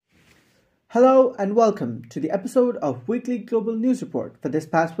Hello and welcome to the episode of Weekly Global News Report for this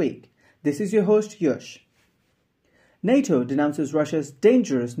past week. This is your host, Yush. NATO denounces Russia's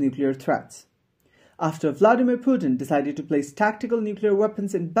dangerous nuclear threats. After Vladimir Putin decided to place tactical nuclear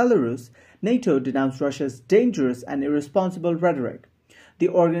weapons in Belarus, NATO denounced Russia's dangerous and irresponsible rhetoric. The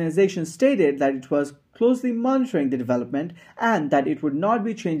organization stated that it was closely monitoring the development and that it would not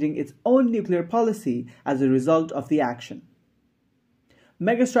be changing its own nuclear policy as a result of the action.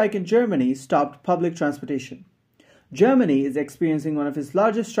 Megastrike in Germany stopped public transportation. Germany is experiencing one of its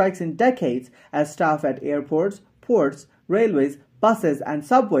largest strikes in decades as staff at airports, ports, railways, buses, and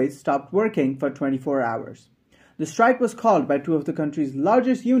subways stopped working for 24 hours. The strike was called by two of the country's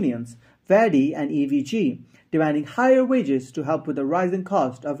largest unions, Verdi and EVG, demanding higher wages to help with the rising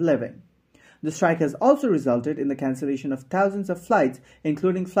cost of living. The strike has also resulted in the cancellation of thousands of flights,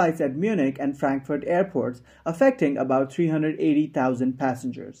 including flights at Munich and Frankfurt airports, affecting about 380,000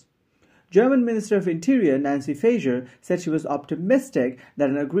 passengers. German Minister of Interior Nancy Faeser said she was optimistic that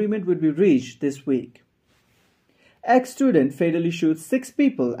an agreement would be reached this week. Ex-student fatally shoots 6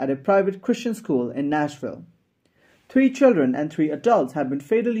 people at a private Christian school in Nashville. 3 children and 3 adults have been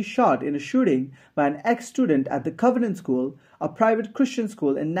fatally shot in a shooting by an ex-student at the Covenant School, a private Christian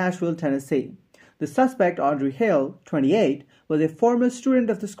school in Nashville, Tennessee. The suspect, Audrey Hale, 28, was a former student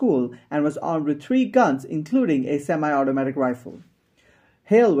of the school and was armed with 3 guns, including a semi-automatic rifle.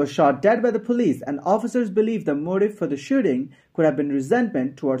 Hale was shot dead by the police, and officers believe the motive for the shooting could have been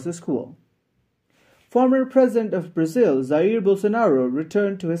resentment towards the school. Former President of Brazil, Jair Bolsonaro,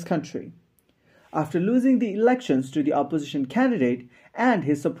 returned to his country. After losing the elections to the opposition candidate and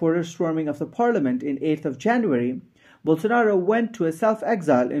his supporters storming of the parliament in 8th of January, Bolsonaro went to a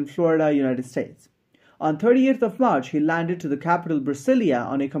self-exile in Florida, United States. On 30th of March, he landed to the capital Brasilia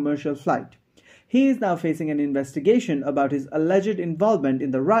on a commercial flight. He is now facing an investigation about his alleged involvement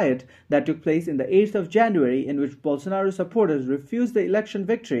in the riot that took place in the 8th of January, in which Bolsonaro supporters refused the election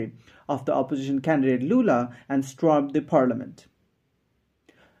victory of the opposition candidate Lula and stormed the parliament.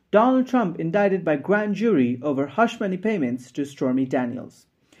 Donald Trump indicted by grand jury over hush money payments to Stormy Daniels.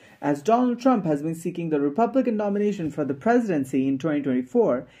 As Donald Trump has been seeking the Republican nomination for the presidency in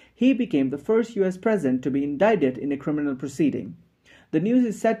 2024, he became the first U.S. president to be indicted in a criminal proceeding. The news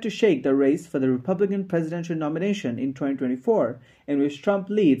is set to shake the race for the Republican presidential nomination in 2024, in which Trump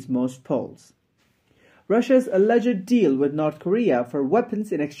leads most polls. Russia's alleged deal with North Korea for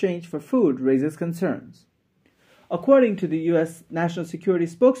weapons in exchange for food raises concerns. According to the U.S. National Security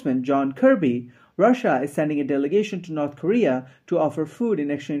spokesman John Kirby, Russia is sending a delegation to North Korea to offer food in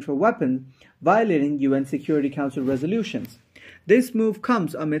exchange for weapons, violating UN Security Council resolutions. This move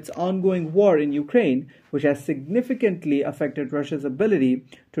comes amidst ongoing war in Ukraine, which has significantly affected Russia's ability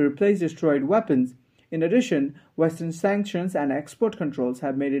to replace destroyed weapons. In addition, Western sanctions and export controls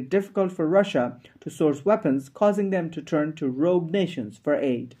have made it difficult for Russia to source weapons, causing them to turn to rogue nations for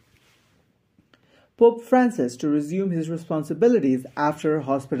aid. Pope Francis to resume his responsibilities after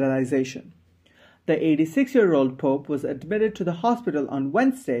hospitalization. The 86-year-old Pope was admitted to the hospital on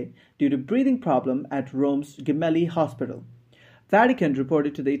Wednesday due to breathing problem at Rome's Gemelli Hospital. Vatican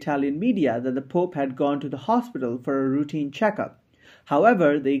reported to the Italian media that the Pope had gone to the hospital for a routine checkup.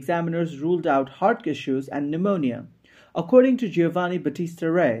 However, the examiners ruled out heart issues and pneumonia. According to Giovanni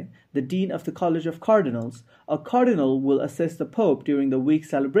Battista Re, the Dean of the College of Cardinals, a cardinal will assist the Pope during the week's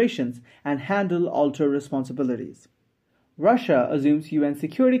celebrations and handle altar responsibilities. Russia assumes UN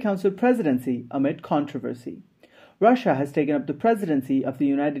Security Council presidency amid controversy. Russia has taken up the presidency of the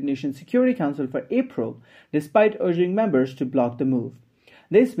United Nations Security Council for April, despite urging members to block the move.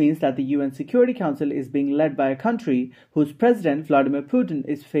 This means that the UN Security Council is being led by a country whose president, Vladimir Putin,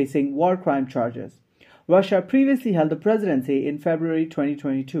 is facing war crime charges. Russia previously held the presidency in February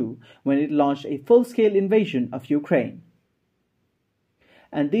 2022 when it launched a full-scale invasion of Ukraine.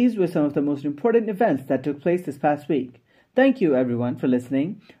 And these were some of the most important events that took place this past week. Thank you everyone for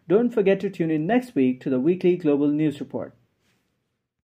listening. Don't forget to tune in next week to the Weekly Global News Report.